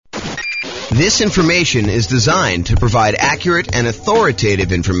This information is designed to provide accurate and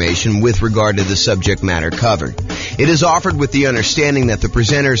authoritative information with regard to the subject matter covered. It is offered with the understanding that the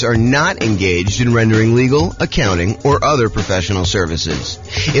presenters are not engaged in rendering legal, accounting, or other professional services.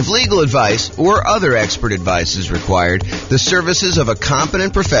 If legal advice or other expert advice is required, the services of a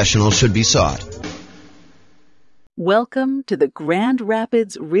competent professional should be sought. Welcome to the Grand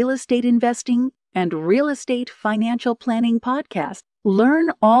Rapids Real Estate Investing and Real Estate Financial Planning Podcast. Learn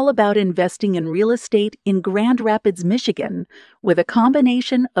all about investing in real estate in Grand Rapids, Michigan, with a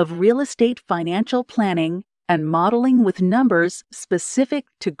combination of real estate financial planning and modeling with numbers specific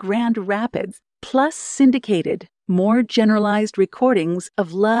to Grand Rapids, plus syndicated, more generalized recordings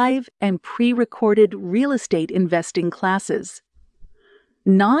of live and pre-recorded real estate investing classes.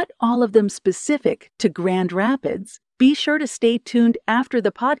 Not all of them specific to Grand Rapids. Be sure to stay tuned after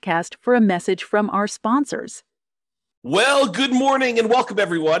the podcast for a message from our sponsors. Well, good morning and welcome,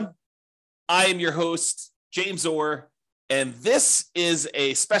 everyone. I am your host, James Orr, and this is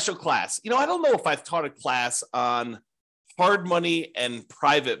a special class. I don't know if I've taught a class on hard money and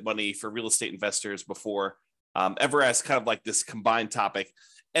private money for real estate investors before, ever as kind of like this combined topic.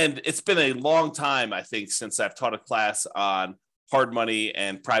 And it's been a long time, I think, since I've taught a class on hard money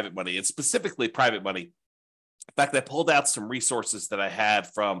and private money, and specifically private money. In fact, I pulled out some resources that I had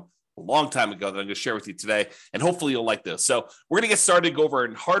from a long time ago that I'm going to share with you today, and hopefully you'll like this. So we're going to get started, go over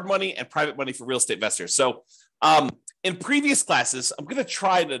in hard money and private money for real estate investors. So in previous classes, I'm going to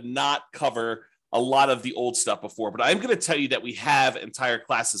try to not cover a lot of the old stuff before, but I'm going to tell you that we have entire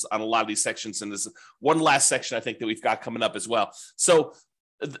classes on a lot of these sections, and there's one last section I think that we've got coming up as well. So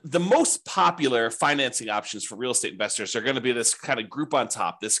the most popular financing options for real estate investors are going to be this kind of group on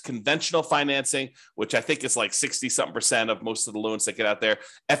top, this conventional financing, which I think is like 60-something% of most of the loans that get out there.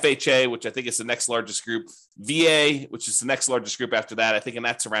 FHA, which I think is the next largest group. VA, which is the next largest group after that, I think, and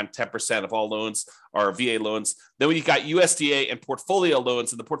that's around 10% of all loans are VA loans. Then when you got USDA and portfolio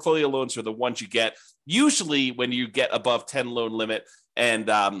loans, and the portfolio loans are the ones you get usually when you get above 10 loan limit, and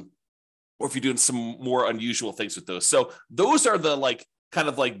or if you're doing some more unusual things with those. So those are the kind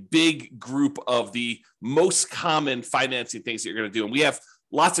of big group of the most common financing things that you're going to do. And we have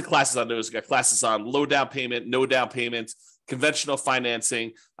lots of classes on those. We've got classes on low down payment, no down payment, conventional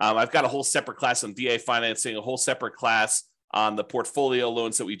financing. I've got a whole separate class on VA financing, a whole separate class on the portfolio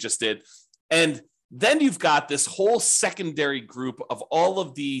loans that we just did. And then you've got this whole secondary group of all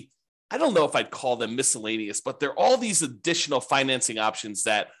of the, I don't know if I'd call them miscellaneous, but they're all these additional financing options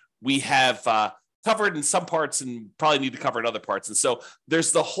that we have covered in some parts and probably need to cover in other parts. And so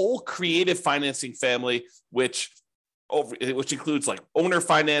there's the whole creative financing family, which includes like owner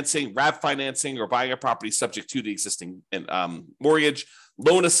financing, wrap financing, or buying a property subject to the existing mortgage,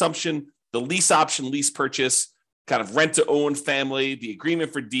 loan assumption, the lease option, lease purchase, kind of rent to own family, the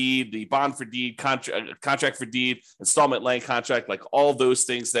agreement for deed, the bond for deed, contract for deed, installment land contract, like all those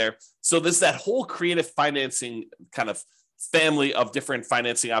things there. So there's that whole creative financing kind of family of different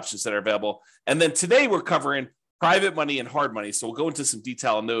financing options that are available. And then today we're covering private money and hard money. So we'll go into some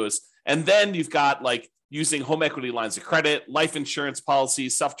detail on those. And then you've got using home equity lines of credit, life insurance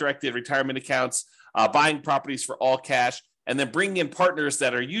policies, self-directed retirement accounts, buying properties for all cash, and then bringing in partners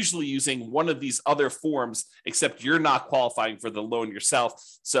that are usually using one of these other forms, except you're not qualifying for the loan yourself.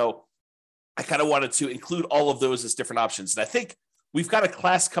 So I kind of wanted to include all of those as different options. And I think we've got a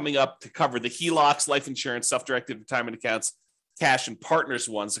class coming up to cover the HELOCs, life insurance, self-directed retirement accounts, cash, and partners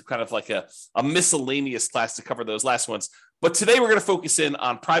ones, kind of like a miscellaneous class to cover those last ones. But today we're going to focus in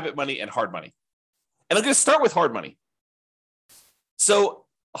on private money and hard money. And I'm going to start with hard money. So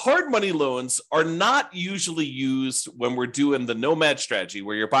hard money loans are not usually used when we're doing the nomad strategy,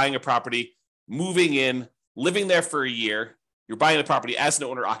 where you're buying a property, moving in, living there for a year. You're buying the property as an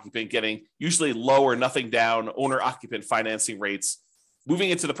owner-occupant, getting usually low or nothing down owner-occupant financing rates, moving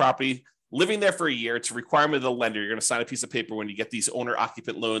into the property, living there for a year. It's a requirement of the lender. You're going to sign a piece of paper when you get these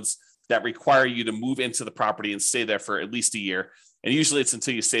owner-occupant loans that require you to move into the property and stay there for at least a year. And usually it's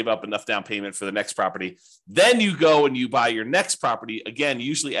until you save up enough down payment for the next property. Then you go and you buy your next property, again,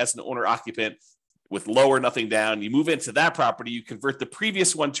 usually as an owner-occupant, with low or nothing down. You move into that property, you convert the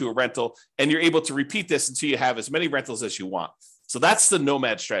previous one to a rental, and you're able to repeat this until you have as many rentals as you want. So that's the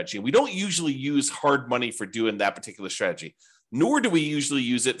nomad strategy. We don't usually use hard money for doing that particular strategy, nor do we usually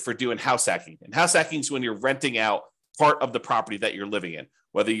use it for doing house hacking. And house hacking is when you're renting out part of the property that you're living in,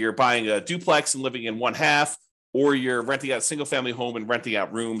 whether you're buying a duplex and living in one half, or you're renting out a single family home and renting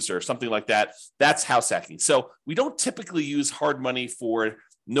out rooms or something like that. That's house hacking. So we don't typically use hard money for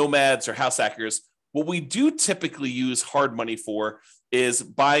nomads or house hackers. What we do typically use hard money for is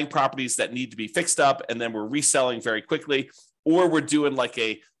buying properties that need to be fixed up, and then we're reselling very quickly. or we're doing like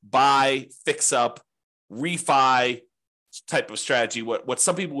a buy, fix up, refi type of strategy, what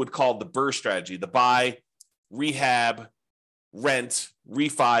some people would call the BRRRR strategy, the buy, rehab, rent,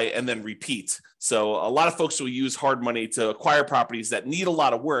 refi, and then repeat. So a lot of folks will use hard money to acquire properties that need a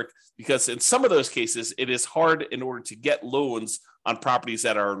lot of work, because in some of those cases, it is hard in order to get loans on properties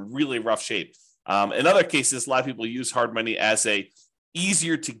that are in really rough shape. In other cases, a lot of people use hard money as a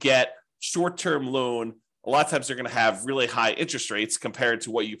easier to get short-term loan. A lot of times they're going to have really high interest rates compared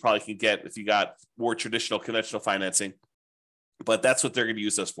to what you probably can get if you got more traditional conventional financing. But that's what they're going to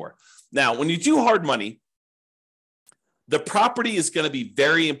use those for. Now, when you do hard money, the property is going to be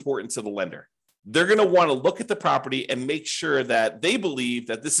very important to the lender. They're going to want to look at the property and make sure that they believe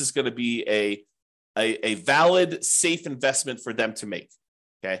that this is going to be a valid, safe investment for them to make.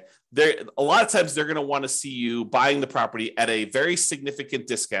 Okay. A lot of times they're going to want to see you buying the property at a very significant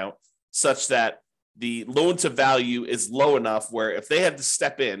discount, such that the loan to value is low enough where if they had to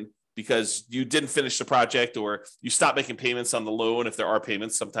step in because you didn't finish the project or you stop making payments on the loan, if there are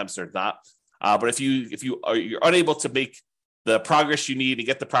payments, sometimes they're not. But if you're unable to make the progress you need to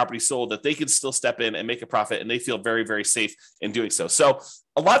get the property sold, that they can still step in and make a profit, and they feel very, very safe in doing so. So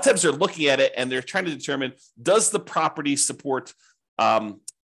a lot of times they're looking at it and they're trying to determine, does the property support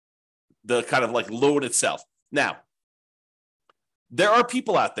the kind of like loan itself? Now, there are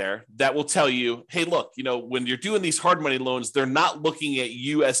people out there that will tell you, hey, look, when you're doing these hard money loans, they're not looking at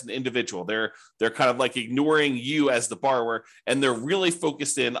you as an individual. They're kind of like ignoring you as the borrower, and they're really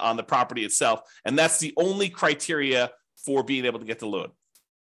focused in on the property itself. And that's the only criteria for being able to get the loan.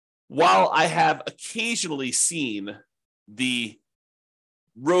 While I have occasionally seen the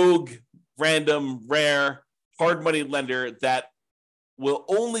rogue, random, rare, hard money lender that will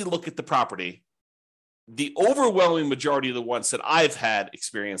only look at the property, the overwhelming majority of the ones that I've had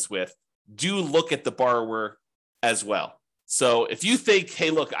experience with do look at the borrower as well. So if you think,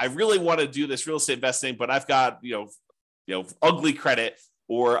 hey, look, I really want to do this real estate investing, but I've got, ugly credit,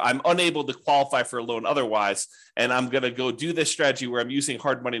 or I'm unable to qualify for a loan otherwise, and I'm going to go do this strategy where I'm using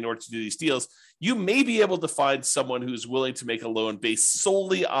hard money in order to do these deals, you may be able to find someone who's willing to make a loan based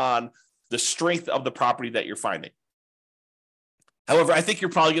solely on the strength of the property that you're finding. However, I think you're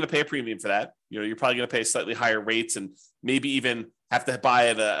probably going to pay a premium for that. You're probably going to pay slightly higher rates and maybe even have to buy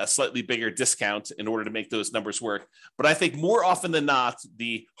at a slightly bigger discount in order to make those numbers work. But I think more often than not,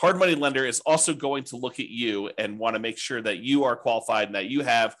 the hard money lender is also going to look at you and want to make sure that you are qualified and that you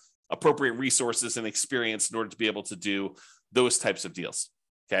have appropriate resources and experience in order to be able to do those types of deals.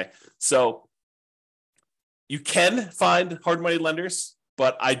 Okay. So you can find hard money lenders,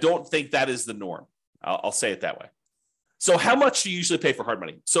 but I don't think that is the norm. I'll say it that way. So how much do you usually pay for hard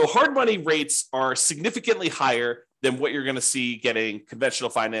money? So hard money rates are significantly higher than what you're going to see getting conventional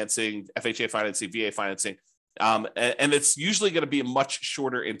financing, FHA financing, VA financing. And it's usually going to be much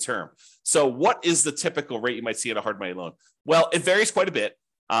shorter in term. So what is the typical rate you might see in a hard money loan? Well, it varies quite a bit.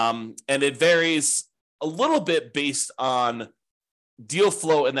 And it varies a little bit based on deal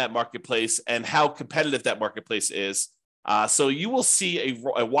flow in that marketplace and how competitive that marketplace is. So you will see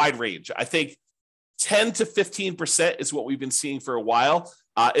a wide range. I think 10 to 15% is what we've been seeing for a while.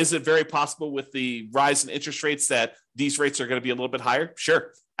 Is it very possible with the rise in interest rates that these rates are going to be a little bit higher?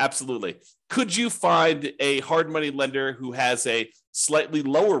 Sure, absolutely. Could you find a hard money lender who has a slightly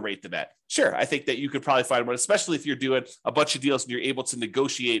lower rate than that? Sure, I think that you could probably find one, especially if you're doing a bunch of deals and you're able to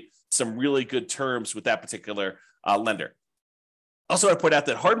negotiate some really good terms with that particular lender. Also, I point out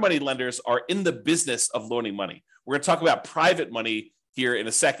that hard money lenders are in the business of loaning money. We're going to talk about private money here in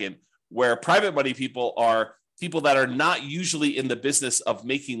a second, where private money people are people that are not usually in the business of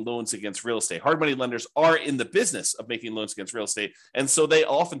making loans against real estate. Hard money lenders are in the business of making loans against real estate. And so they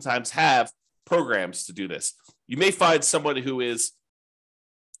oftentimes have programs to do this. You may find someone who is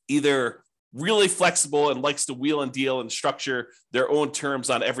either really flexible and likes to wheel and deal and structure their own terms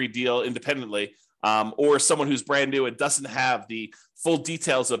on every deal independently, or someone who's brand new and doesn't have the full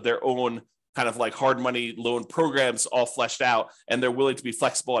details of their own kind of like hard money loan programs all fleshed out, and they're willing to be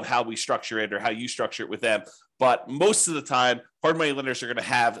flexible on how we structure it or how you structure it with them. But most of the time, hard money lenders are going to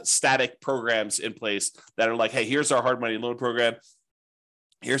have static programs in place that are like, hey, here's our hard money loan program.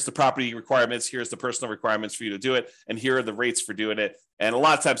 Here's the property requirements. Here's the personal requirements for you to do it. And here are the rates for doing it. And a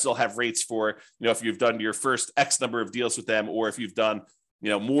lot of times they'll have rates for, if you've done your first X number of deals with them, or if you've done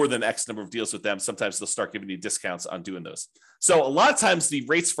more than X number of deals with them, sometimes they'll start giving you discounts on doing those. So a lot of times the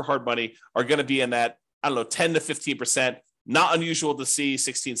rates for hard money are going to be in that, 10 to 15%, not unusual to see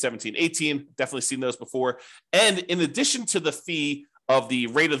 16, 17, 18, definitely seen those before. And in addition to the fee of the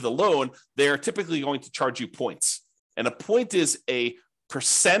rate of the loan, they're typically going to charge you points. And a point is a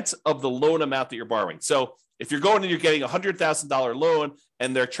percent of the loan amount that you're borrowing. So If you're going and you're getting a $100,000 loan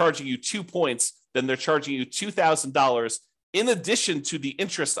and they're charging you 2 points, then they're charging you $2,000 in addition to the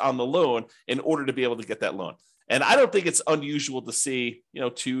interest on the loan in order to be able to get that loan. And I don't think it's unusual to see,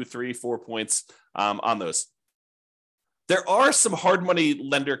 2, 3, 4 points on those. There are some hard money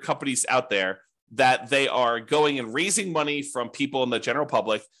lender companies out there that they are going and raising money from people in the general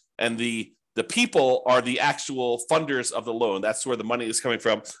public, and the people are the actual funders of the loan. That's where the money is coming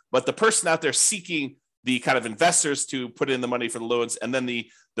from. But the person out there seeking the kind of investors to put in the money for the loans, and then the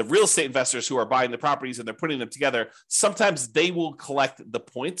real estate investors who are buying the properties and they're putting them together, sometimes they will collect the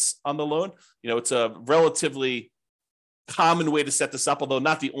points on the loan. It's a relatively common way to set this up, although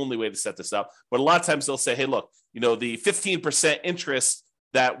not the only way to set this up. But a lot of times they'll say, hey, look, the 15% interest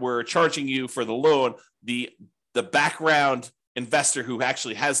that we're charging you for the loan, the background investor who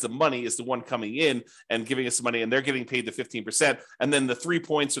actually has the money is the one coming in and giving us the money, and they're getting paid the 15%. And then the 3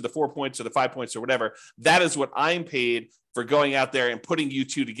 points or the 4 points or the 5 points or whatever, that is what I'm paid for going out there and putting you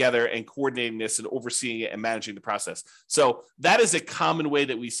two together and coordinating this and overseeing it and managing the process. So that is a common way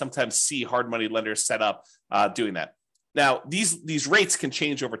that we sometimes see hard money lenders set up doing that. Now, these rates can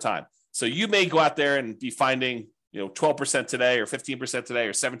change over time. So you may go out there and be finding 12% today or 15% today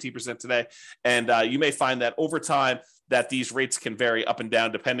or 17% today. And you may find that over time that these rates can vary up and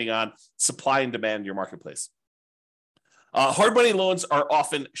down depending on supply and demand in your marketplace. Hard money loans are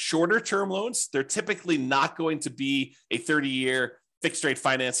often shorter term loans. They're typically not going to be a 30-year fixed rate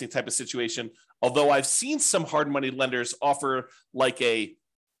financing type of situation. Although I've seen some hard money lenders offer like a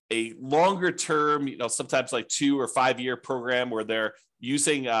longer term, sometimes like 2 or 5 year program where they're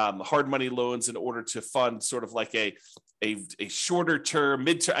using hard money loans in order to fund sort of like a shorter term,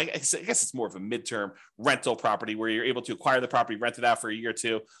 midterm, I guess it's more of a midterm rental property where you're able to acquire the property, rent it out for a year or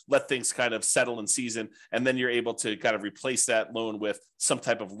two, let things kind of settle in season, and then you're able to kind of replace that loan with some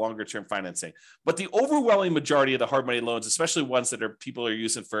type of longer term financing. But the overwhelming majority of the hard money loans, especially ones that people are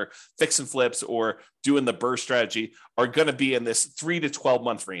using for fix and flips or doing the BRRRR strategy, are going to be in this 3 to 12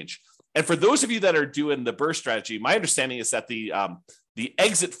 month range. And for those of you that are doing the BRRRR strategy, my understanding is that the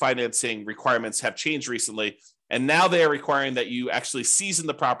exit financing requirements have changed recently, and now they are requiring that you actually season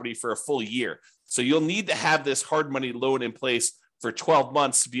the property for a full year. So you'll need to have this hard money loan in place for 12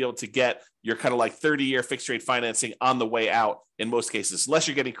 months to be able to get your kind of like 30-year fixed rate financing on the way out in most cases, unless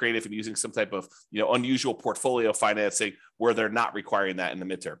you're getting creative and using some type of unusual portfolio financing where they're not requiring that in the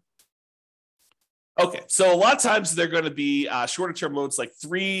midterm. Okay, so a lot of times they're going to be shorter term loans, like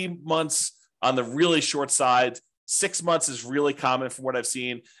 3 months on the really short side. 6 months is really common from what I've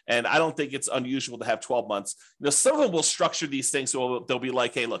seen, and I don't think it's unusual to have 12 months. Some of them will structure these things so they'll be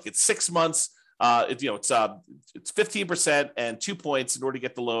like, hey, look, it's 6 months. It's 15% and 2 points in order to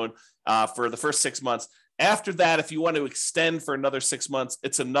get the loan for the first 6 months. After that, if you want to extend for another 6 months,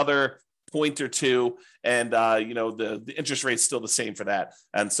 it's another point or two, and the interest rate's still the same for that.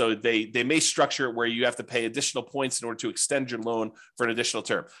 And so they may structure it where you have to pay additional points in order to extend your loan for an additional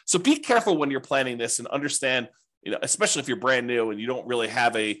term. So be careful when you're planning this and understand, especially if you're brand new and you don't really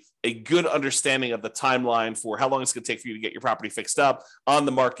have a good understanding of the timeline for how long it's going to take for you to get your property fixed up, on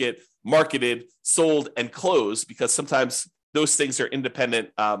the market, marketed, sold, and closed, because sometimes those things are independent,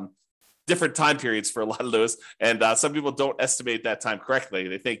 different time periods for a lot of those. And some people don't estimate that time correctly.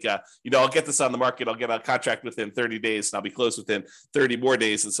 They think, I'll get this on the market, I'll get a contract within 30 days, and I'll be closed within 30 more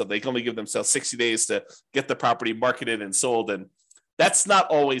days. And so they can only give themselves 60 days to get the property marketed and sold. And that's not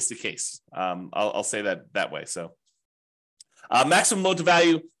always the case. I'll say that way. So maximum loan to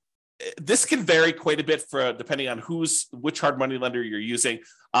value, this can vary quite a bit depending on which hard money lender you're using.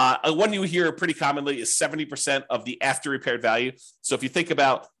 One you hear pretty commonly is 70% of the after repaired value. So if you think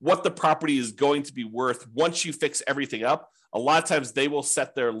about what the property is going to be worth once you fix everything up, a lot of times they will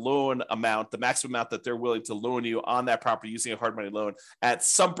set their loan amount, the maximum amount that they're willing to loan you on that property using a hard money loan, at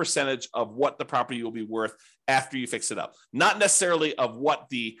some percentage of what the property will be worth after you fix it up. Not necessarily of what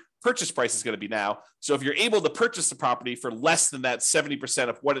the purchase price is going to be now. So if you're able to purchase the property for less than that 70%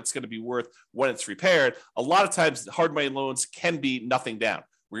 of what it's going to be worth when it's repaired, a lot of times hard money loans can be nothing down,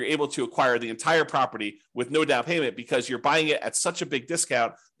 where you're able to acquire the entire property with no down payment because you're buying it at such a big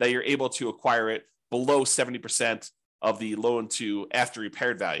discount that you're able to acquire it below 70% of the loan to after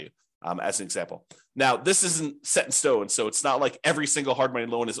repaired value, as an example. Now, this isn't set in stone, so it's not like every single hard money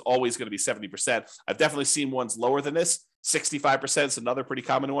loan is always going to be 70%. I've definitely seen ones lower than this. 65% is another pretty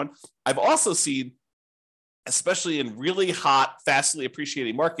common one. I've also seen, especially in really hot, fastly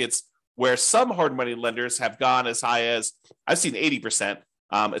appreciating markets, where some hard money lenders have gone as high as, I've seen 80%.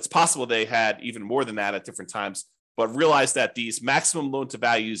 It's possible they had even more than that at different times, but realize that these maximum loan to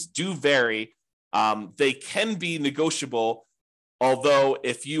values do vary. They can be negotiable Although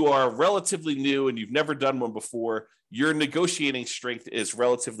if you are relatively new and you've never done one before, your negotiating strength is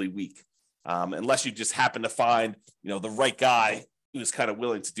relatively weak, unless you just happen to find, the right guy who's kind of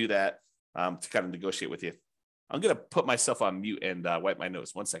willing to do that, to kind of negotiate with you. I'm going to put myself on mute and wipe my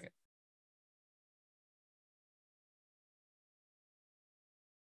nose. 1 second.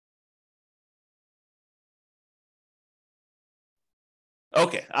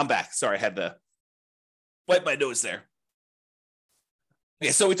 Okay, I'm back. Sorry, I had to wipe my nose there.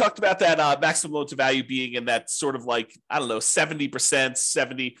 Okay, so we talked about that maximum loan to value being in that sort of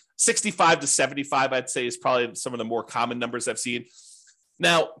 70%, 65 to 75, I'd say is probably some of the more common numbers I've seen.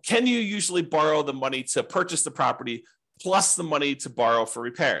 Now, can you usually borrow the money to purchase the property plus the money to borrow for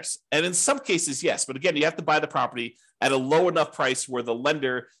repairs? And in some cases, yes. But again, you have to buy the property at a low enough price where the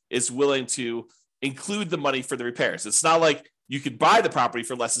lender is willing to include the money for the repairs. It's not like you could buy the property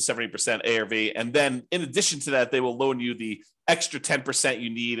for less than 70% ARV, and then in addition to that, they will loan you the extra 10% you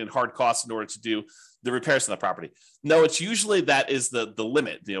need in hard costs in order to do the repairs on the property. No, it's usually that is the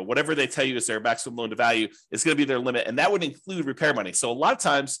limit. Whatever they tell you is their maximum loan to value is going to be their limit, and that would include repair money. So a lot of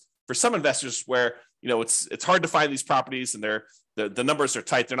times for some investors where it's hard to find these properties and the numbers are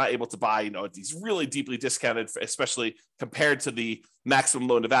tight, they're not able to buy these really deeply discounted, especially compared to the maximum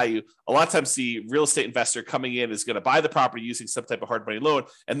loan to value. A lot of times the real estate investor coming in is going to buy the property using some type of hard money loan,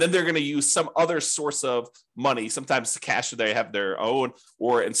 and then they're going to use some other source of money, sometimes the cash that they have their own,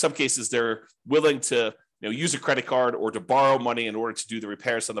 or in some cases they're willing to use a credit card or to borrow money in order to do the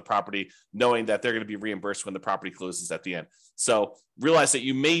repairs on the property, knowing that they're going to be reimbursed when the property closes at the end. So realize that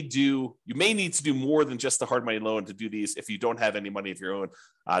you may need to do more than just the hard money loan to do these if you don't have any money of your own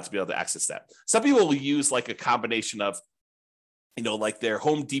to be able to access that. Some people will use a combination of their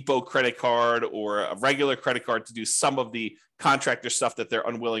Home Depot credit card or a regular credit card to do some of the contractor stuff that they're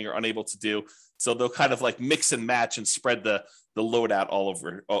unwilling or unable to do. So they'll kind of mix and match and spread the load out all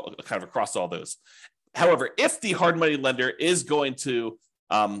over, kind of across all those. However, if the hard money lender is going to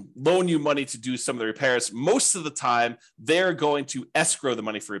loan you money to do some of the repairs, most of the time they're going to escrow the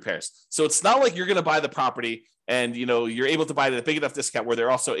money for repairs. So it's not like you're going to buy the property and you're able to buy it at a big enough discount where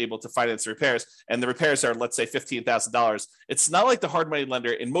they're also able to finance the repairs, and the repairs are, let's say, $15,000. It's not like the hard money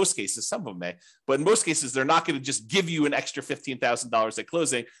lender in most cases, some of them may, but in most cases they're not going to just give you an extra $15,000 at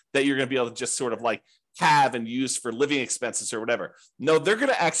closing that you're going to be able to just sort of have and use for living expenses or whatever. No, they're going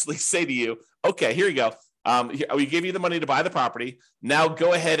to actually say to you, okay, here you go. We gave you the money to buy the property. Now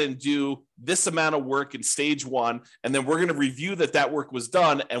go ahead and do this amount of work in stage one, and then we're going to review that work was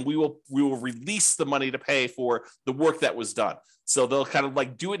done, and we will release the money to pay for the work that was done. So they'll kind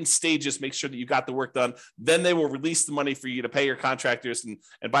of do it in stages, make sure that you got the work done. Then they will release the money for you to pay your contractors and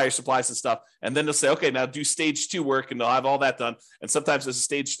buy your supplies and stuff. And then they'll say, okay, now do stage 2 work, and they'll have all that done. And sometimes there's a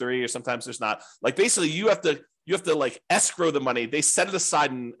stage 3, or sometimes there's not. Basically you have to escrow the money. They set it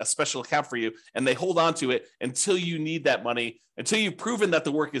aside in a special account for you, and they hold on to it until you need that money, until you've proven that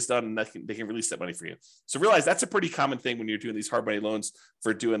the work is done, and they can release that money for you. So realize that's a pretty common thing when you're doing these hard money loans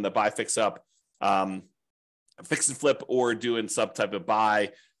for doing the buy, fix up, fix and flip, or doing some type of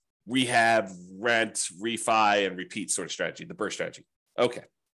buy, rehab, rent, refi, and repeat sort of strategy, the BRRRR strategy. Okay.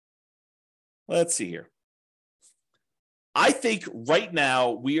 Let's see here. I think right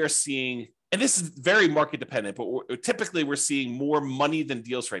now we are seeing, and this is very market dependent, but typically we're seeing more money than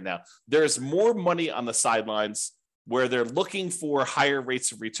deals right now. There's more money on the sidelines where they're looking for higher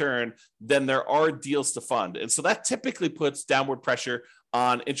rates of return than there are deals to fund. And so that typically puts downward pressure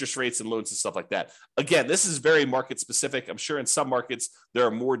on interest rates and loans and stuff like that. Again, this is very market specific. I'm sure in some markets there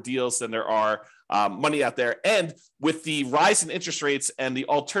are more deals than there are money out there. And with the rise in interest rates and the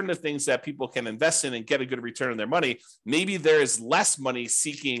alternative things that people can invest in and get a good return on their money, maybe there is less money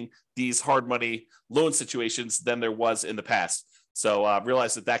seeking these hard money loan situations than there was in the past. So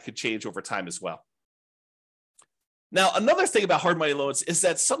realize that could change over time as well. Now, another thing about hard money loans is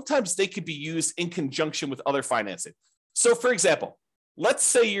that sometimes they could be used in conjunction with other financing. So for example, let's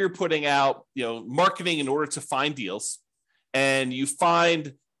say you're putting out, marketing in order to find deals, and you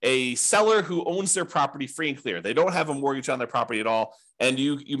find a seller who owns their property free and clear. They don't have a mortgage on their property at all. And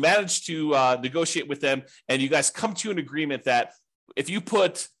you manage to negotiate with them, and you guys come to an agreement that if you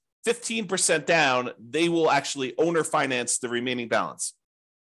put 15% down, they will actually owner finance the remaining balance.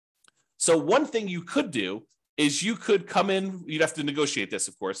 So one thing you could do is you could come in, you'd have to negotiate this,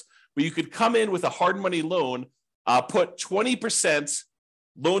 of course, but you could come in with a hard money loan, put 20%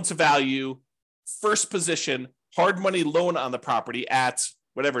 loan to value, first position, hard money loan on the property at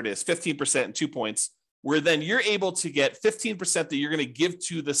whatever it is, 15% and 2 points, where then you're able to get 15% that you're going to give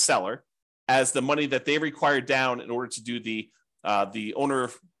to the seller as the money that they require down in order to do the the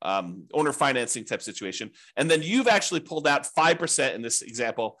owner financing type situation. And then you've actually pulled out 5% in this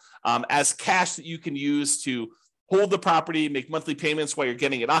example as cash that you can use to hold the property, make monthly payments while you're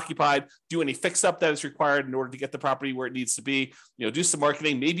getting it occupied, do any fix up that is required in order to get the property where it needs to be, do some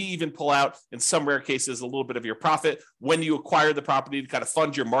marketing, maybe even pull out, in some rare cases, a little bit of your profit when you acquire the property to kind of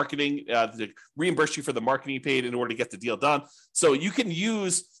fund your marketing, to reimburse you for the marketing you paid in order to get the deal done. So you can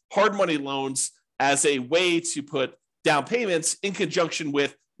use hard money loans as a way to put down payments in conjunction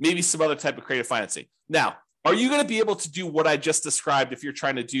with maybe some other type of creative financing. Now, are you going to be able to do what I just described if you're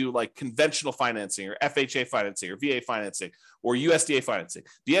trying to do like conventional financing or FHA financing or VA financing or USDA financing?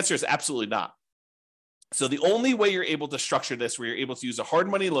 The answer is absolutely not. So the only way you're able to structure this, where you're able to use a hard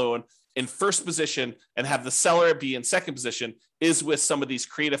money loan in first position and have the seller be in second position, is with some of these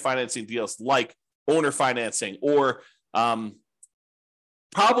creative financing deals like owner financing, or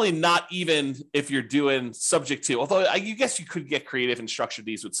probably not even if you're doing subject to, although I guess you could get creative and structure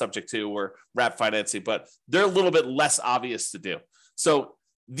these with subject to or wrap financing, but they're a little bit less obvious to do. So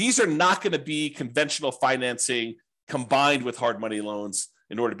these are not going to be conventional financing combined with hard money loans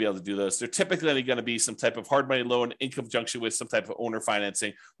in order to be able to do those. They're typically going to be some type of hard money loan in conjunction with some type of owner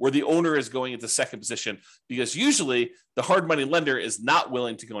financing, where the owner is going into second position, because usually the hard money lender is not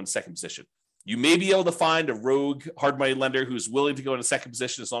willing to go into second position. You may be able to find a rogue hard money lender who's willing to go into second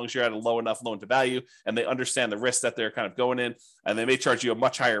position as long as you're at a low enough loan to value and they understand the risk that they're kind of going in, and they may charge you a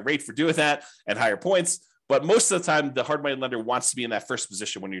much higher rate for doing that and higher points. But most of the time, the hard money lender wants to be in that first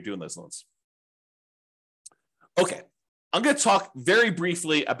position when you're doing those loans. Okay, I'm going to talk very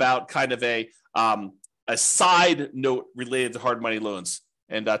briefly about kind of a side note related to hard money loans.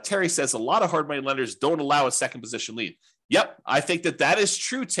 And Terry says a lot of hard money lenders don't allow a second position lead. Yep, I think that is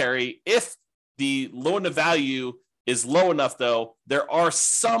true, Terry. If the loan to value is low enough, though, there are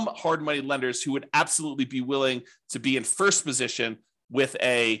some hard money lenders who would absolutely be willing to be in first position with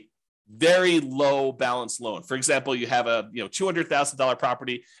a very low balance loan. For example, you have a $200,000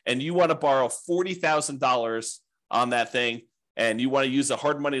 property and you want to borrow $40,000 on that thing, and you want to use a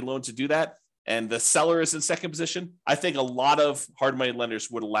hard money loan to do that, and the seller is in second position. I think a lot of hard money lenders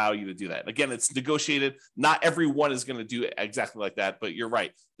would allow you to do that. Again, it's negotiated. Not everyone is going to do it exactly like that, but you're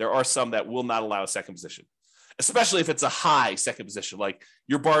right. There are some that will not allow a second position, especially if it's a high second position. Like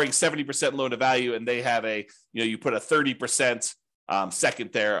you're borrowing 70% loan to value and they have you put a 30%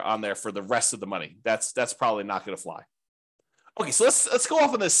 second there on there for the rest of the money. That's probably not going to fly. Okay, so let's go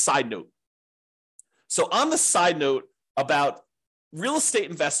off on this side note. So on the side note about real estate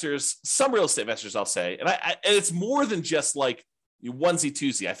investors, some real estate investors, I'll say, and it's more than just like onesie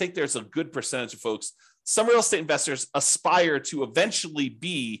twosie. I think there's a good percentage of folks, some real estate investors aspire to eventually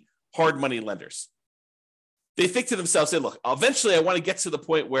be hard money lenders. They think to themselves, hey, look, eventually I want to get to the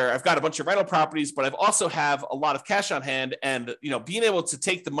point where I've got a bunch of rental properties, but I've also have a lot of cash on hand, and being able to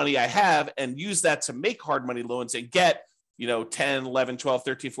take the money I have and use that to make hard money loans and get 10, 11, 12,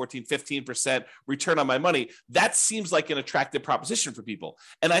 13, 14, 15% return on my money. That seems like an attractive proposition for people.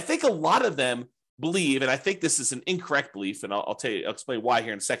 And I think a lot of them believe, and I think this is an incorrect belief, and I'll explain why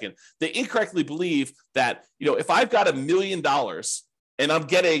here in a second. They incorrectly believe that, if I've got $1 million and I'm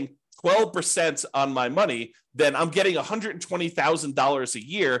getting 12% on my money, then I'm getting $120,000 a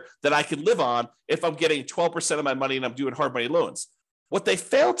year that I can live on if I'm getting 12% of my money and I'm doing hard money loans. What they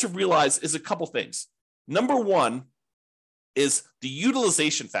fail to realize is a couple things. Number one is the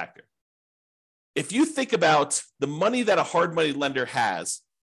utilization factor. If you think about the money that a hard money lender has,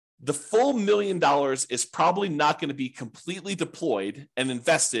 the full $1 million is probably not going to be completely deployed and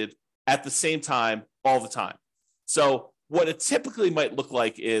invested at the same time all the time. So what it typically might look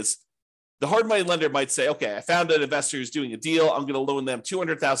like is the hard money lender might say, okay, I found an investor who's doing a deal. I'm going to loan them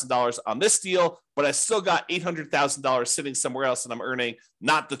 $200,000 on this deal, but I still got $800,000 sitting somewhere else and I'm earning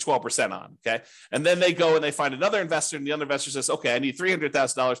not the 12% on, okay? And then they go and they find another investor, and the other investor says, okay, I need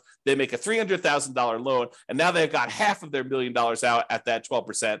 $300,000. They make a $300,000 loan, and now they've got half of their $1 million out at that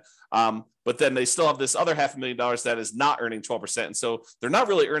 12%. But then they still have this other $500,000 that is not earning 12%. And so they're not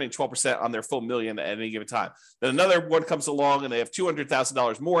really earning 12% on their full $1 million at any given time. Then another one comes along and they have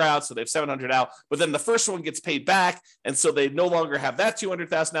 $200,000 more out. So they have $700,000 out, but then the first one gets paid back. And so they no longer have that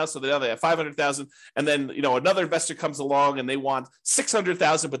 $200,000 out. So now they have $500,000. And then, another investor comes along and they want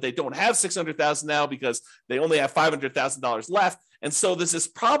 $600,000, but they don't have $600,000 now because they only have $500,000 left. And so there's this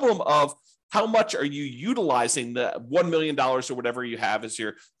problem of, how much are you utilizing the $1 million or whatever you have as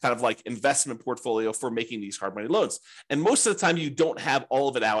your kind of like investment portfolio for making these hard money loans? And most of the time, you don't have all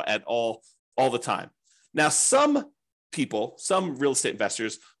of it out at all the time. Now, some people, some real estate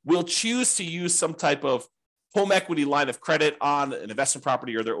investors will choose to use some type of home equity line of credit on an investment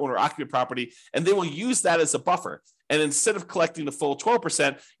property or their owner occupant property, and they will use that as a buffer. And instead of collecting the full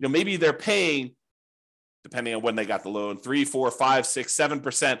 12%, maybe they're paying, depending on when they got the loan, 3, 4, 5, 6,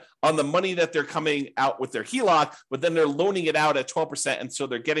 7% on the money that they're coming out with their HELOC, but then they're loaning it out at 12%. And so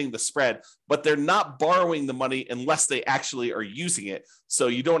they're getting the spread, but they're not borrowing the money unless they actually are using it. So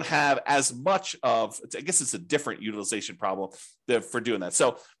you don't have as much of, I guess it's a different utilization problem for doing that.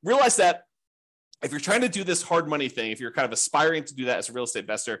 So realize that if you're trying to do this hard money thing, if you're kind of aspiring to do that as a real estate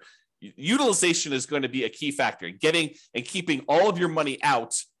investor, utilization is going to be a key factor. Getting and keeping all of your money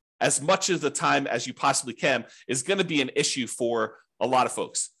out as much of the time as you possibly can is going to be an issue for a lot of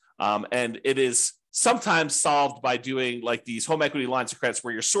folks. And it is sometimes solved by doing like these home equity lines of credits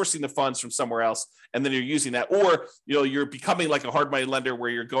where you're sourcing the funds from somewhere else and then you're using that, or you're becoming like a hard money lender where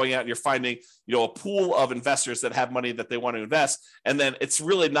you're going out and you're finding a pool of investors that have money that they want to invest, and then it's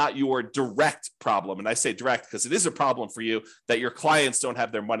really not your direct problem. And I say direct because it is a problem for you that your clients don't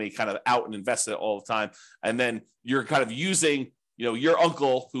have their money kind of out and invested all the time, and then you're kind of using your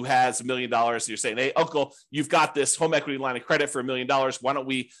uncle who has $1 million. You're saying, hey, uncle, you've got this home equity line of credit for $1 million. Why don't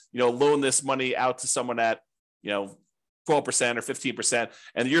we, loan this money out to someone at, 12% or 15%.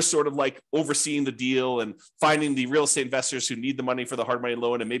 And you're sort of like overseeing the deal and finding the real estate investors who need the money for the hard money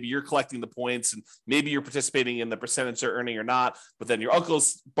loan. And maybe you're collecting the points and maybe you're participating in the percentage they're earning or not. But then your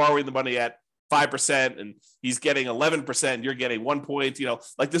uncle's borrowing the money at 5% and he's getting 11% and you're getting 1 point,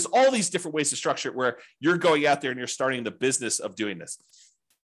 like there's all these different ways to structure it where you're going out there and you're starting the business of doing this.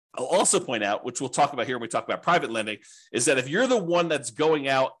 I'll also point out, which we'll talk about here when we talk about private lending, is that if you're the one that's going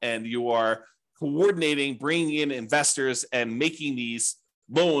out and you are coordinating, bringing in investors and making these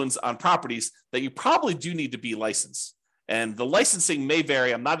loans on properties, that you probably do need to be licensed. And the licensing may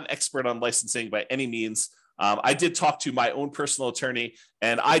vary. I'm not an expert on licensing by any means. I did talk to my own personal attorney,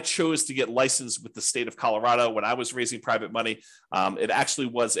 and I chose to get licensed with the state of Colorado when I was raising private money. It actually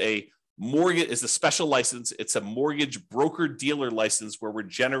was a special license. It's a mortgage broker dealer license where we're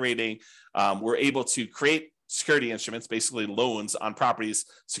generating, we're able to create security instruments, basically loans on properties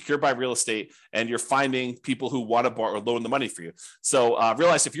secured by real estate, and you're finding people who want to borrow or loan the money for you. So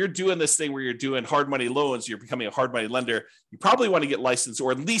realize if you're doing this thing where you're doing hard money loans, you're becoming a hard money lender, you probably want to get licensed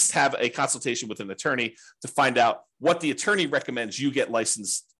or at least have a consultation with an attorney to find out what the attorney recommends you get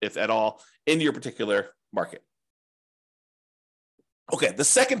licensed, if at all, in your particular market. Okay, the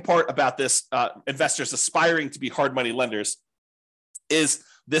second part about this, investors aspiring to be hard money lenders, is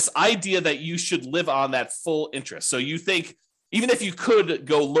this idea that you should live on that full interest. So you think, even if you could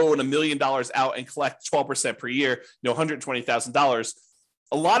go loan $1 million out and collect 12% per year, $120,000,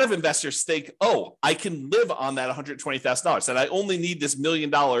 a lot of investors think, oh, I can live on that $120,000, and I only need this $1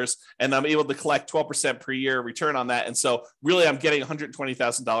 million, and I'm able to collect 12% per year return on that. And so really I'm getting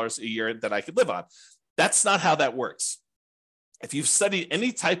 $120,000 a year that I could live on. That's not how that works. If you've studied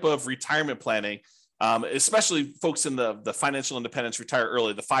any type of retirement planning, especially folks in the financial independence, retire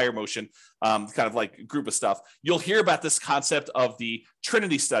early, the FIRE motion, kind of like group of stuff, you'll hear about this concept of the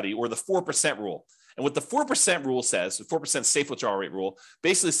Trinity study or the 4% rule. And what the 4% rule says, the 4% safe withdrawal rate rule,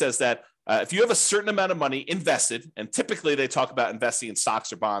 basically says that if you have a certain amount of money invested, and typically they talk about investing in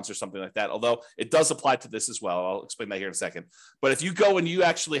stocks or bonds or something like that, although it does apply to this as well. I'll explain that here in a second. But if you go and you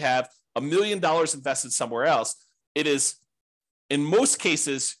actually have $1 million invested somewhere else, it is, in most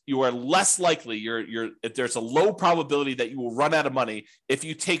cases, you are less likely, there's a low probability that you will run out of money if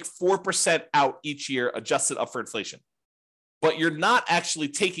you take 4% out each year, adjusted up for inflation. But you're not actually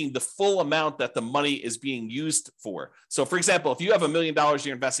taking the full amount that the money is being used for. So for example, if you have $1 million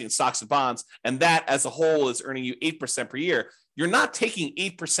you're investing in stocks and bonds, and that as a whole is earning you 8% per year, you're not taking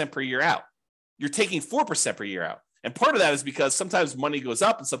 8% per year out. You're taking 4% per year out. And part of that is because sometimes money goes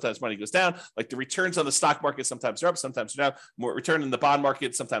up and sometimes money goes down. Like the returns on the stock market, sometimes are up, sometimes are down. More return in the bond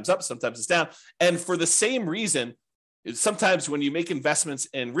market, sometimes up, sometimes it's down. And for the same reason, sometimes when you make investments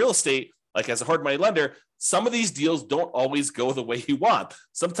in real estate, like as a hard money lender, some of these deals don't always go the way you want.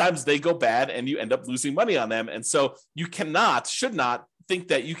 Sometimes they go bad and you end up losing money on them. And so you should not think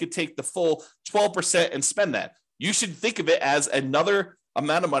that you could take the full 12% and spend that. You should think of it as another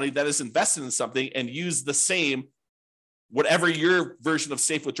amount of money that is invested in something and use the same, whatever your version of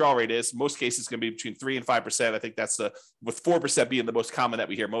safe withdrawal rate is. Most cases it's going to be between 3 and 5%. I think that's with 4% being the most common that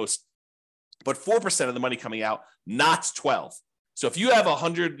we hear most, but 4% of the money coming out, not 12. So if you have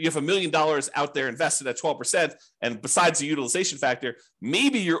 $1 million out there invested at 12%, and besides the utilization factor,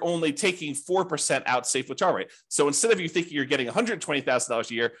 maybe you're only taking 4% out safe withdrawal rate. So instead of you thinking you're getting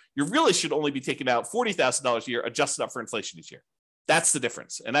 $120,000 a year, you really should only be taking out $40,000 a year, adjusted up for inflation each year. That's the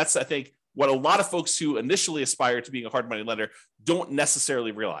difference. And that's, I think, what a lot of folks who initially aspire to being a hard money lender don't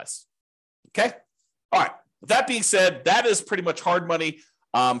necessarily realize. Okay. All right. With that being said, that is pretty much hard money.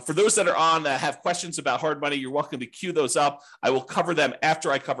 For those that are on that have questions about hard money, you're welcome to queue those up. I will cover them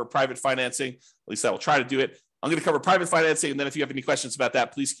after I cover private financing. At least I will try to do it. I'm going to cover private financing, and then if you have any questions about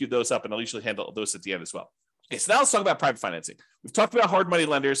that, please queue those up, and I'll usually handle those at the end as well. Okay, so now let's talk about private financing. We've talked about hard money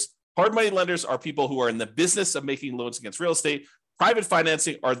lenders. Hard money lenders are people who are in the business of making loans against real estate. Private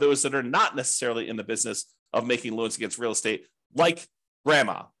financing are those that are not necessarily in the business of making loans against real estate, like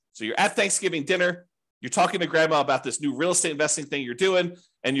grandma. So you're at Thanksgiving dinner, you're talking to grandma about this new real estate investing thing you're doing,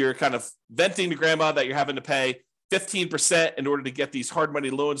 and you're kind of venting to grandma that you're having to pay 15% in order to get these hard money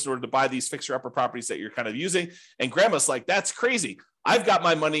loans in order to buy these fixer-upper properties that you're kind of using. And grandma's like, that's crazy. I've got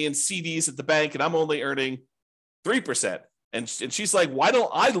my money in CDs at the bank, and I'm only earning 3%. And she's like, why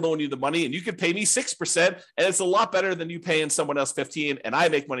don't I loan you the money and you could pay me 6%? And it's a lot better than you paying someone else 15, and I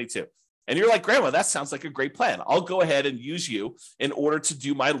make money too. And you're like, grandma, that sounds like a great plan. I'll go ahead and use you in order to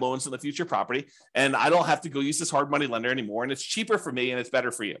do my loans in the future property. And I don't have to go use this hard money lender anymore. And it's cheaper for me and it's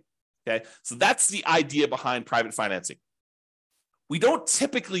better for you. Okay. So that's the idea behind private financing. We don't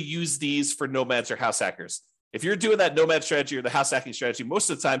typically use these for nomads or house hackers. If you're doing that nomad strategy or the house hacking strategy, most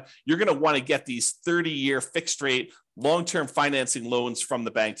of the time, you're going to want to get these 30-year fixed rate, long-term financing loans from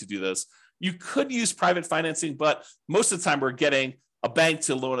the bank to do this. You could use private financing, but most of the time we're getting a bank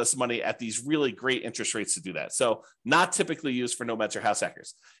to loan us money at these really great interest rates to do that. So not typically used for nomads or house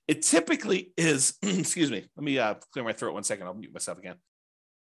hackers. It typically is, excuse me, let me clear my throat 1 second. I'll mute myself again.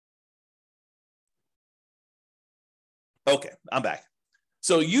 Okay, I'm back.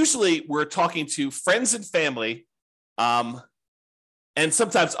 So usually we're talking to friends and family and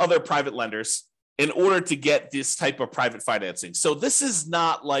sometimes other private lenders in order to get this type of private financing. So this is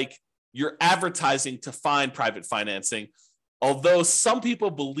not like you're advertising to find private financing, although some people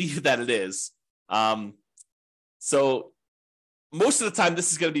believe that it is. So most of the time,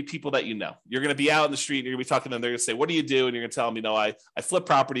 this is going to be people that you know. You're going to be out in the street, and you're going to be talking to them. They're going to say, what do you do? And you're going to tell them, I flip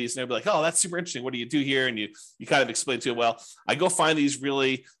properties. And they'll be like, oh, that's super interesting. What do you do here? And you kind of explain to them, well, I go find these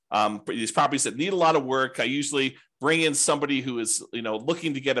really these properties that need a lot of work. I usually bring in somebody who is,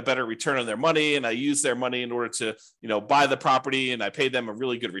 looking to get a better return on their money. And I use their money in order to, buy the property, and I pay them a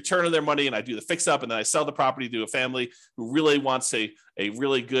really good return on their money. And I do the fix up, and then I sell the property to a family who really wants a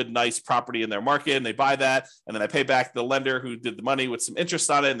really good, nice property in their market. And they buy that. And then I pay back the lender who did the money with some interest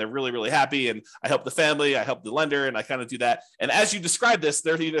on it. And they're really, really happy. And I help the family, I help the lender, and I kind of do that. And as you describe this,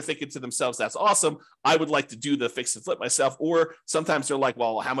 they're either thinking to themselves, that's awesome. I would like to do the fix and flip myself. Or sometimes they're like,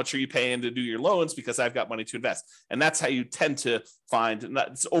 well, how much are you paying to do your loans? Because I've got money to invest. And that's how you tend to find,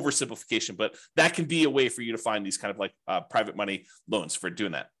 it's oversimplification, but that can be a way for you to find these kind of like private money loans for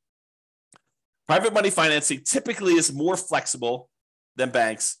doing that. Private money financing typically is more flexible than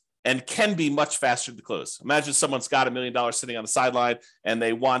banks and can be much faster to close. Imagine someone's got $1 million sitting on the sideline and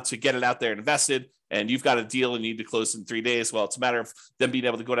they want to get it out there and invested, and you've got a deal and you need to close in 3 days. Well, it's a matter of them being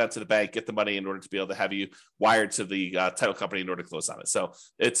able to go down to the bank, get the money in order to be able to have you wired to the title company in order to close on it. So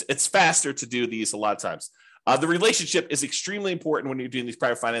it's faster to do these a lot of times. The relationship is extremely important when you're doing these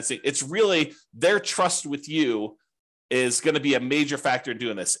private financing. It's really their trust with you is going to be a major factor in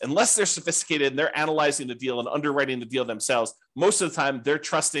doing this. Unless they're sophisticated and they're analyzing the deal and underwriting the deal themselves, most of the time they're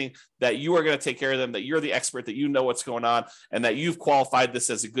trusting that you are going to take care of them, that you're the expert, that you know what's going on, and that you've qualified this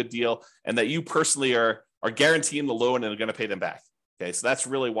as a good deal, and that you personally are guaranteeing the loan and are going to pay them back. Okay, so that's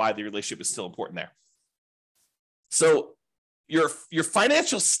really why the relationship is still important there. So your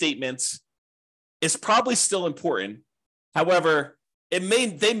financial statements is probably still important. However, they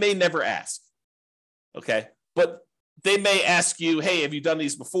may never ask. Okay, but they may ask you, hey, have you done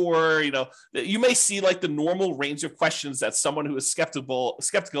these before? You may see like the normal range of questions that someone who is skeptical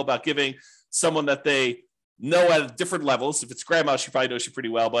about giving someone that they know at different levels. If it's grandma, she probably knows you pretty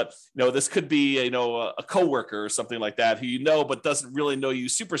well, but this could be, a coworker or something like that who but doesn't really know you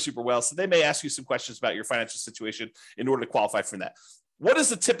super, super well. So they may ask you some questions about your financial situation in order to qualify for that. What is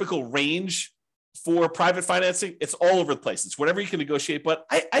the typical range for private financing? It's all over the place. It's whatever you can negotiate, but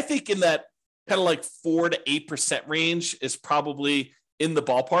I think in that kind of like 4 to 8% range is probably in the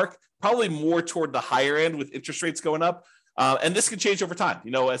ballpark, probably more toward the higher end with interest rates going up. And this can change over time.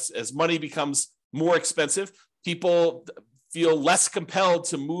 As money becomes more expensive, people feel less compelled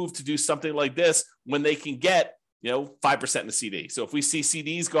to move to do something like this when they can get 5% in a CD. So if we see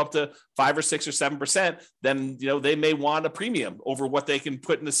CDs go up to 5 or 6 or 7%, then, they may want a premium over what they can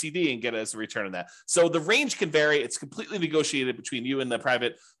put in the CD and get as a return on that. So the range can vary. It's completely negotiated between you and the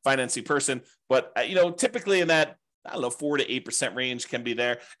private financing person. But, typically in that, 4 to 8% range can be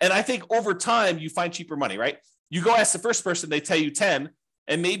there. And I think over time you find cheaper money, right? You go ask the first person, they tell you 10,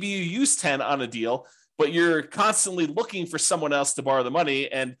 and maybe you use 10 on a deal, but you're constantly looking for someone else to borrow the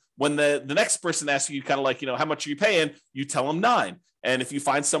money. And when the next person asks you kind of like, how much are you paying? You tell them 9. And if you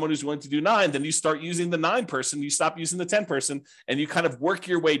find someone who's willing to do 9, then you start using the 9 person, you stop using the 10 person, and you kind of work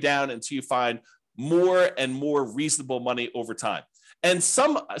your way down until you find more and more reasonable money over time. And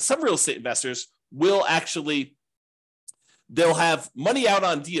some real estate investors will actually, they'll have money out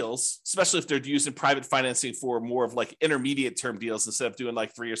on deals, especially if they're using private financing for more of like intermediate term deals instead of doing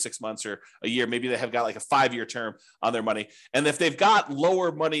like 3 or 6 months or a year. Maybe they have got like a 5-year term on their money. And if they've got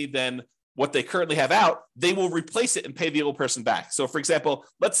lower money than what they currently have out, they will replace it and pay the old person back. So for example,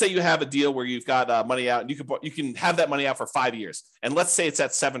 let's say you have a deal where you've got money out and you can have that money out for 5 years. And let's say it's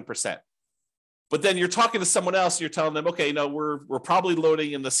at 7%. But then you're talking to someone else, and you're telling them, okay, we're probably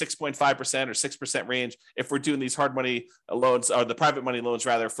loading in the 6.5% or 6% range if we're doing these hard money loans, or the private money loans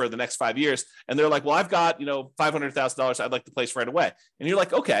rather, for the next 5 years. And they're like, well, I've got, $500,000 I'd like to place right away. And you're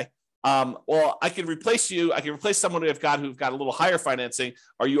like, okay, well, I can replace you. I can replace someone who've got a little higher financing.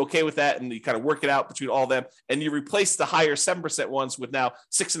 Are you okay with that? And you kind of work it out between all of them. And you replace the higher 7% ones with now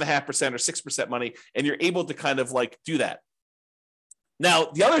 6.5% or 6% money. And you're able to kind of like do that. Now,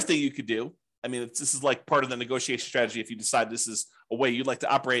 the other thing you could do, this is like part of the negotiation strategy if you decide this is a way you'd like to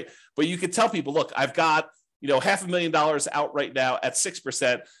operate, but you could tell people, look, I've got, $500,000 out right now at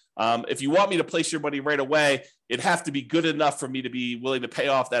 6%. If you want me to place your money right away, it'd have to be good enough for me to be willing to pay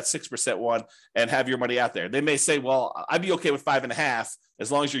off that 6% one and have your money out there. They may say, well, I'd be okay with 5.5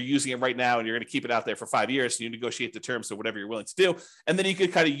 as long as you're using it right now and you're going to keep it out there for 5 years. And you negotiate the terms of whatever you're willing to do. And then you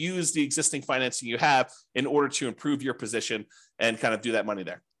could kind of use the existing financing you have in order to improve your position and kind of do that money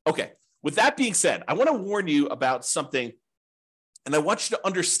there. Okay. With that being said, I want to warn you about something, and I want you to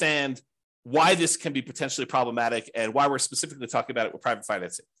understand why this can be potentially problematic and why we're specifically talking about it with private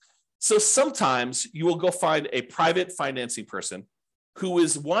financing. So sometimes you will go find a private financing person who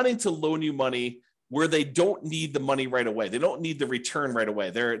is wanting to loan you money where they don't need the money right away. They don't need the return right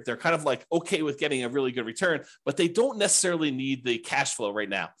away. They're kind of like okay with getting a really good return, but they don't necessarily need the cash flow right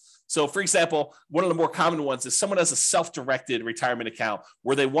now. So for example, one of the more common ones is someone has a self-directed retirement account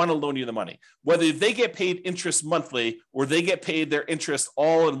where they want to loan you the money. Whether they get paid interest monthly or they get paid their interest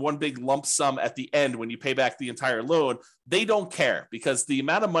all in one big lump sum at the end when you pay back the entire loan, they don't care because the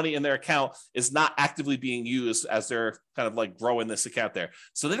amount of money in their account is not actively being used as they're kind of like growing this account there.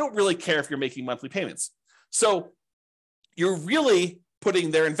 So they don't really care if you're making monthly payments. So you're really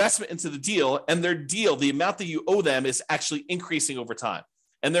putting their investment into the deal, and their deal, the amount that you owe them, is actually increasing over time.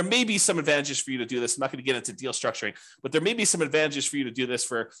 And there may be some advantages for you to do this. I'm not going to get into deal structuring, but there may be some advantages for you to do this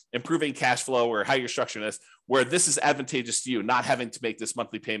for improving cash flow or how you're structuring this, where this is advantageous to you, not having to make this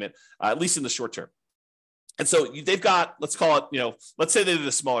monthly payment, at least in the short term. And so they've got, let's call it, let's say they did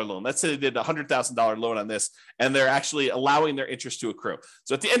a smaller loan. Let's say they did a $100,000 loan on this, and they're actually allowing their interest to accrue.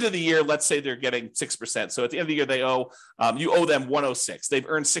 So at the end of the year, let's say they're getting 6%. So at the end of the year, you owe them 106. They've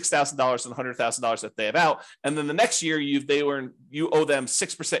earned $6,000 on $100,000 that they have out. And then the next year you owe them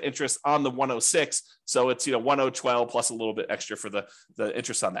 6% interest on the 106. So it's, 1012 plus a little bit extra for the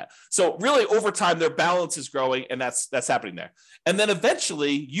interest on that. So really over time, their balance is growing, and that's happening there. And then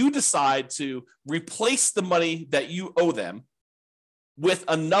eventually you decide to replace the money that you owe them with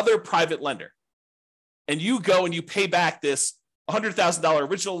another private lender. And you go and you pay back this $100,000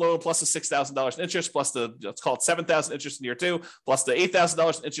 original loan plus the $6,000 in interest plus the, let's call it $7,000 interest in year 2 plus the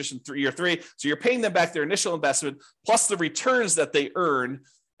 $8,000 in interest in year 3. So you're paying them back their initial investment plus the returns that they earn.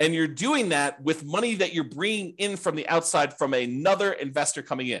 And you're doing that with money that you're bringing in from the outside from another investor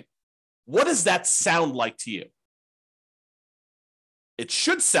coming in. What does that sound like to you? It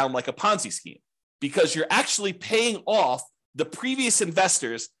should sound like a Ponzi scheme, because you're actually paying off the previous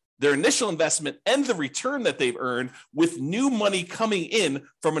investors, their initial investment, and the return that they've earned with new money coming in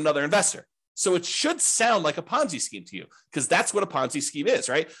from another investor. So it should sound like a Ponzi scheme to you, because that's what a Ponzi scheme is,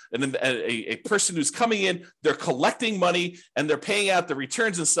 right? And then a person who's coming in, they're collecting money and they're paying out the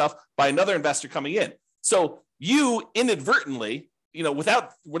returns and stuff by another investor coming in. So you inadvertently,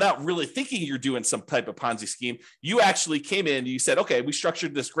 without really thinking you're doing some type of Ponzi scheme, you actually came in, you said, okay, we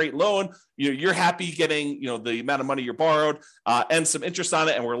structured this great loan. You're happy getting, the amount of money you borrowed and some interest on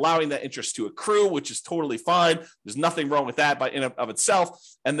it. And we're allowing that interest to accrue, which is totally fine. There's nothing wrong with that in of itself.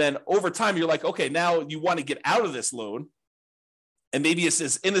 And then over time, you're like, okay, now you want to get out of this loan. And maybe it's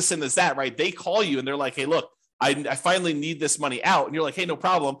as innocent as that, right? They call you and they're like, hey, look, I finally need this money out. And you're like, hey, no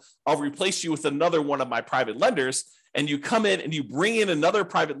problem. I'll replace you with another one of my private lenders. And you come in and you bring in another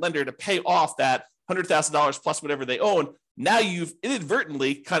private lender to pay off that $100,000 plus whatever they own. Now you've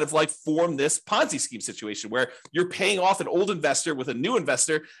inadvertently kind of like formed this Ponzi scheme situation where you're paying off an old investor with a new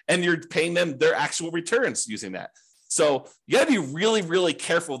investor and you're paying them their actual returns using that. So you got to be really, really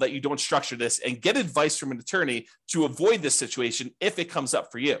careful that you don't structure this, and get advice from an attorney to avoid this situation if it comes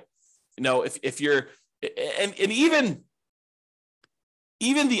up for you. You know, if you're, and even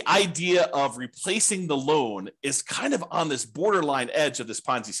the idea of replacing the loan is kind of on this borderline edge of this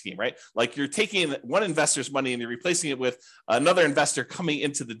Ponzi scheme, right? Like you're taking one investor's money and you're replacing it with another investor coming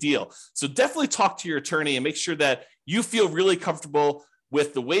into the deal. So definitely talk to your attorney and make sure that you feel really comfortable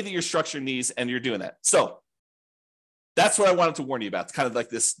with the way that you're structuring these and you're doing that. So that's what I wanted to warn you about. It's kind of like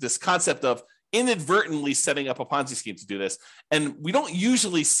this concept of inadvertently setting up a Ponzi scheme to do this. And we don't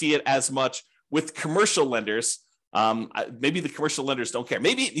usually see it as much with commercial lenders. Maybe the commercial lenders don't care.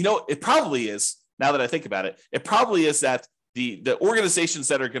 Maybe, it probably is, now that I think about it, it probably is that the organizations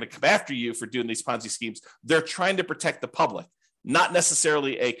that are going to come after you for doing these Ponzi schemes, they're trying to protect the public, not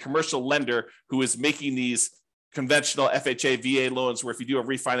necessarily a commercial lender who is making these conventional FHA, VA loans where if you do a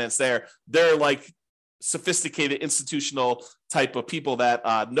refinance there, they're like sophisticated institutional type of people that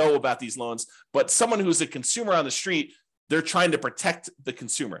know about these loans. But someone who's a consumer on the street, they're trying to protect the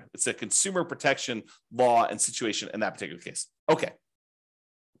consumer. It's a consumer protection law and situation in that particular case. Okay.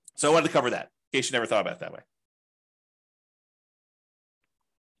 So I wanted to cover that in case you never thought about it that way.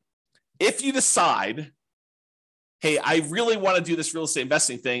 If you decide, hey, I really want to do this real estate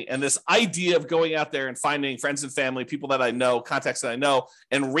investing thing, and this idea of going out there and finding friends and family, people that I know, contacts that I know,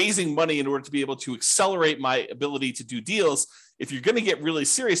 and raising money in order to be able to accelerate my ability to do deals, if you're going to get really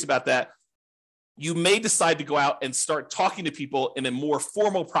serious about that, you may decide to go out and start talking to people in a more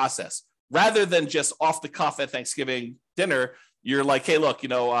formal process rather than just off the cuff at Thanksgiving dinner. You're like, hey, look,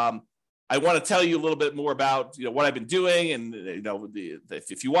 I want to tell you a little bit more about, what I've been doing. And,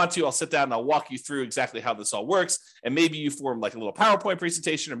 if you want to, I'll sit down and I'll walk you through exactly how this all works. And maybe you form like a little PowerPoint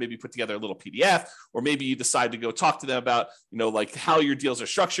presentation, or maybe put together a little PDF, or maybe you decide to go talk to them about, like how your deals are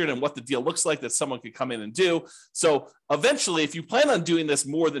structured and what the deal looks like that someone could come in and do. So eventually, if you plan on doing this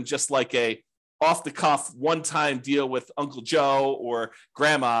more than just like a off the cuff, one-time deal with Uncle Joe or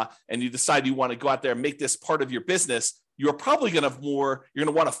grandma, and you decide you want to go out there and make this part of your business, you're probably going to you're going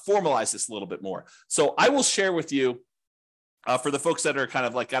to want to formalize this a little bit more. So I will share with you, for the folks that are kind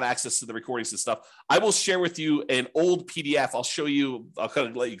of like got access to the recordings and stuff, I will share with you an old PDF. I'll kind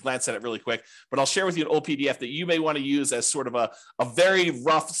of let you glance at it really quick, but I'll share with you an old PDF that you may want to use as sort of a very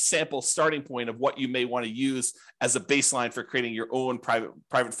rough sample starting point of what you may want to use as a baseline for creating your own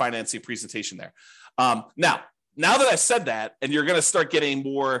private financing presentation there. Now that I've said that, and you're going to start getting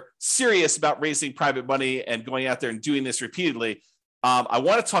more serious about raising private money and going out there and doing this repeatedly, I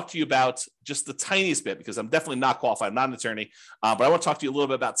want to talk to you about just the tiniest bit, because I'm definitely not qualified. I'm not an attorney, but I want to talk to you a little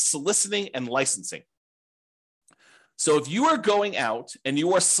bit about soliciting and licensing. So if you are going out and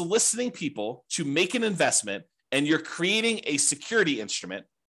you are soliciting people to make an investment and you're creating a security instrument,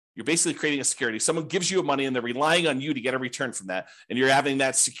 you're basically creating a security. Someone gives you money and they're relying on you to get a return from that. And you're having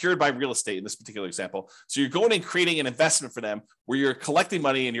that secured by real estate in this particular example. So you're going and creating an investment for them where you're collecting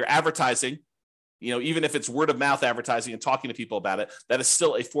money and you're advertising. Even if it's word of mouth advertising and talking to people about it, that is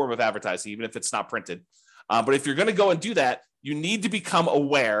still a form of advertising, even if it's not printed. But if you're going to go and do that, you need to become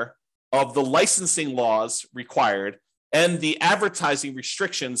aware of the licensing laws required and the advertising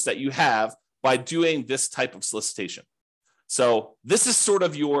restrictions that you have by doing this type of solicitation. So this is sort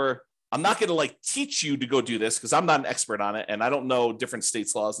of I'm not going to teach you to go do this because I'm not an expert on it and I don't know different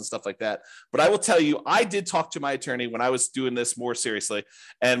states' laws and stuff like that. But I will tell you, I did talk to my attorney when I was doing this more seriously.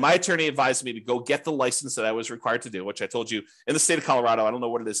 And my attorney advised me to go get the license that I was required to do, which I told you in the state of Colorado. I don't know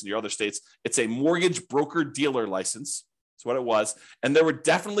what it is in your other states. It's a mortgage broker dealer license. That's what it was. And there were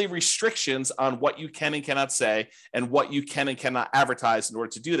definitely restrictions on what you can and cannot say and what you can and cannot advertise in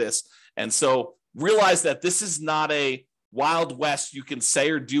order to do this. And so realize that this is not a Wild West. You can say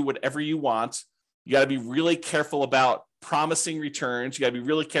or do whatever you want. You got to be really careful about promising returns. You got to be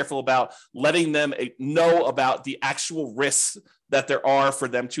really careful about letting them know about the actual risks that there are for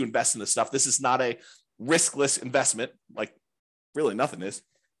them to invest in this stuff. This is not a riskless investment, like really nothing is,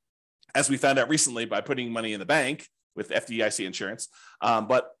 as we found out recently by putting money in the bank with FDIC insurance.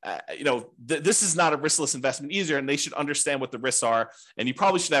 This is not a riskless investment either, and they should understand what the risks are. And you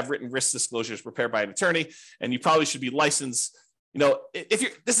probably should have written risk disclosures prepared by an attorney, and you probably should be licensed.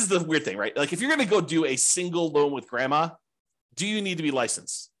 This is the weird thing, right? Like if you're going to go do a single loan with grandma, do you need to be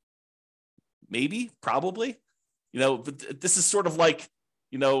licensed? Maybe, probably. But this is sort of like,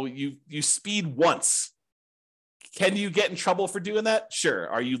 you speed once. Can you get in trouble for doing that? Sure.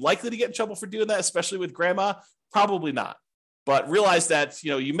 Are you likely to get in trouble for doing that, especially with grandma? Probably not. But realize that,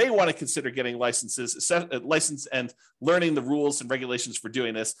 you may want to consider getting license and learning the rules and regulations for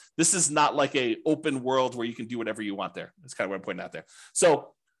doing this. This is not like a open world where you can do whatever you want there. That's kind of what I'm pointing out there.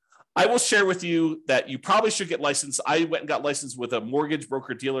 So I will share with you that you probably should get licensed. I went and got licensed with a mortgage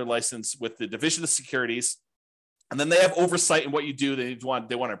broker dealer license with the Division of Securities. And then they have oversight in what you do. They want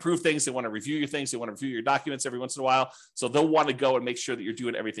to approve things. They want to review your things. They want to review your documents every once in a while. So they'll want to go and make sure that you're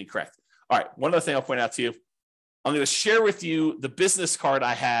doing everything correct. All right. One other thing I'll point out to you. I'm going to share with you the business card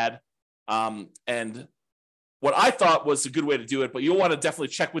I had and what I thought was a good way to do it, but you'll want to definitely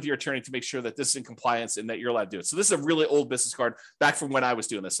check with your attorney to make sure that this is in compliance and that you're allowed to do it. So this is a really old business card back from when I was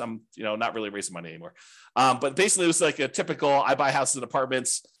doing this. I'm, not really raising money anymore. But basically it was like a typical, I buy houses and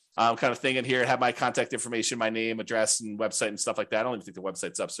apartments kind of thing in here. It had my contact information, my name, address, and website and stuff like that. I don't even think the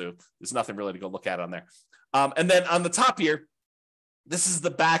website's up, so there's nothing really to go look at on there. And then on the top here, this is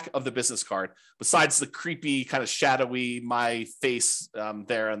the back of the business card. Besides the creepy kind of shadowy, my face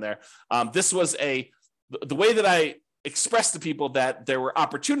there and there. This was the way that I expressed to people that there were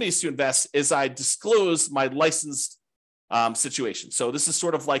opportunities to invest is I disclosed my licensed situation. So this is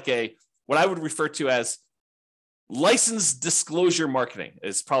sort of like what I would refer to as licensed disclosure marketing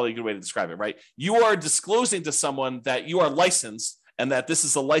is probably a good way to describe it, right? You are disclosing to someone that you are licensed and that this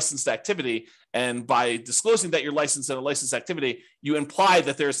is a licensed activity. And by disclosing that you're licensed in a licensed activity, you imply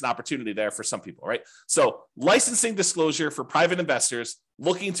that there's an opportunity there for some people, right? So licensing disclosure for private investors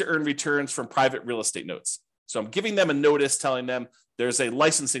looking to earn returns from private real estate notes. So I'm giving them a notice telling them there's a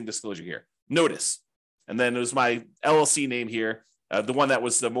licensing disclosure here. Notice. And then it was my LLC name here. The one that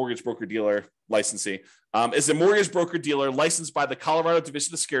was the mortgage broker dealer licensing is a mortgage broker dealer licensed by the Colorado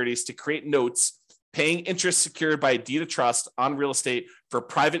Division of Securities to create notes paying interest secured by a deed of trust on real estate for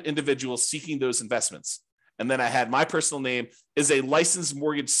private individuals seeking those investments. And then I had my personal name is a licensed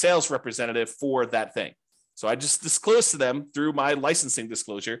mortgage sales representative for that thing. So I just disclosed to them through my licensing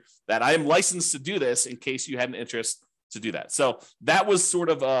disclosure that I am licensed to do this in case you had an interest to do that. So that was sort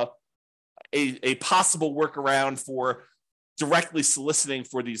of a possible workaround for directly soliciting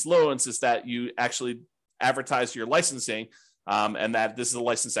for these loans is that you actually advertise your licensing and that this is a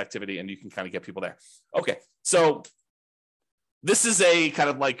licensed activity and you can kind of get people there. Okay, so this is a kind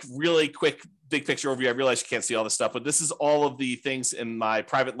of like really quick, big picture overview. I realize you can't see all this stuff, but this is all of the things in my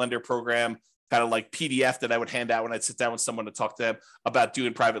private lender program, kind of like PDF that I would hand out when I'd sit down with someone to talk to them about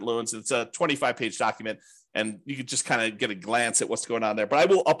doing private loans. It's a 25-page document, and you could just kind of get a glance at what's going on there. But I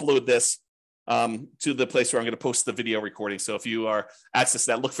will upload this to the place where I'm going to post the video recording. So if you are accessing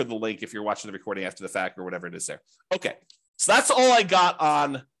that, look for the link if you're watching the recording after the fact or whatever it is there. Okay, so that's all I got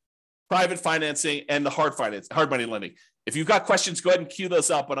on private financing and the hard money lending. If you've got questions, go ahead and queue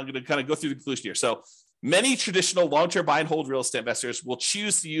those up, but I'm going to kind of go through the conclusion here. So many traditional long-term buy and hold real estate investors will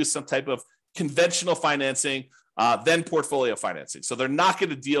choose to use some type of conventional financing, then portfolio financing. So they're not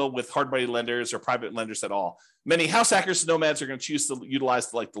going to deal with hard money lenders or private lenders at all. Many house hackers and nomads are going to choose to utilize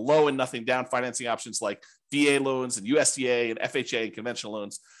the low and nothing down financing options like VA loans and USDA and FHA and conventional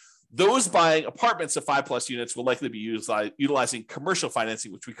loans. Those buying apartments of 5+ units will likely be utilizing commercial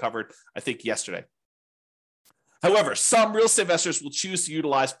financing, which we covered, I think, yesterday. However, some real estate investors will choose to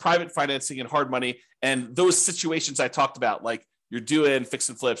utilize private financing and hard money. And those situations I talked about, like you're doing fix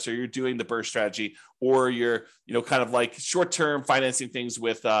and flips, or you're doing the BRRRR strategy, or you're, kind of like short-term financing things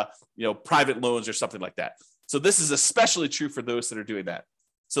with, private loans or something like that. So this is especially true for those that are doing that.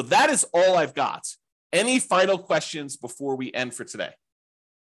 So that is all I've got. Any final questions before we end for today?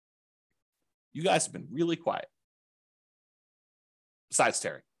 You guys have been really quiet. Besides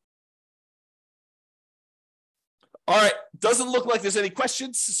Terry. All right. Doesn't look like there's any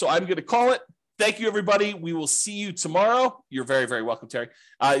questions, so I'm going to call it. Thank you, everybody. We will see you tomorrow. You're very, very welcome, Terry.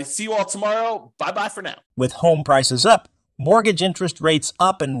 See you all tomorrow. Bye-bye for now. With home prices up, mortgage interest rates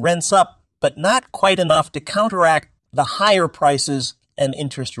up, and rents up, but not quite enough to counteract the higher prices and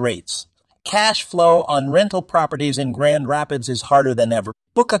interest rates. Cash flow on rental properties in Grand Rapids is harder than ever.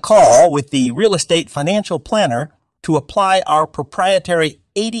 Book a call with the Real Estate Financial Planner to apply our proprietary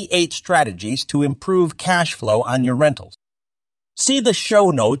 88 strategies to improve cash flow on your rentals. See the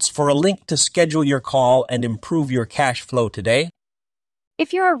show notes for a link to schedule your call and improve your cash flow today.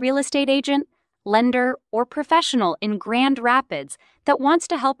 If you're a real estate agent, lender, or professional in Grand Rapids that wants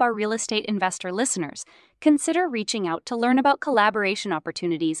to help our real estate investor listeners, consider reaching out to learn about collaboration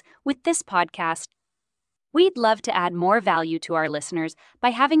opportunities with this podcast. We'd love to add more value to our listeners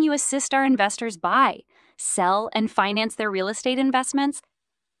by having you assist our investors buy, sell, and finance their real estate investments.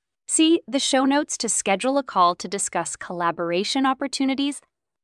 See the show notes to schedule a call to discuss collaboration opportunities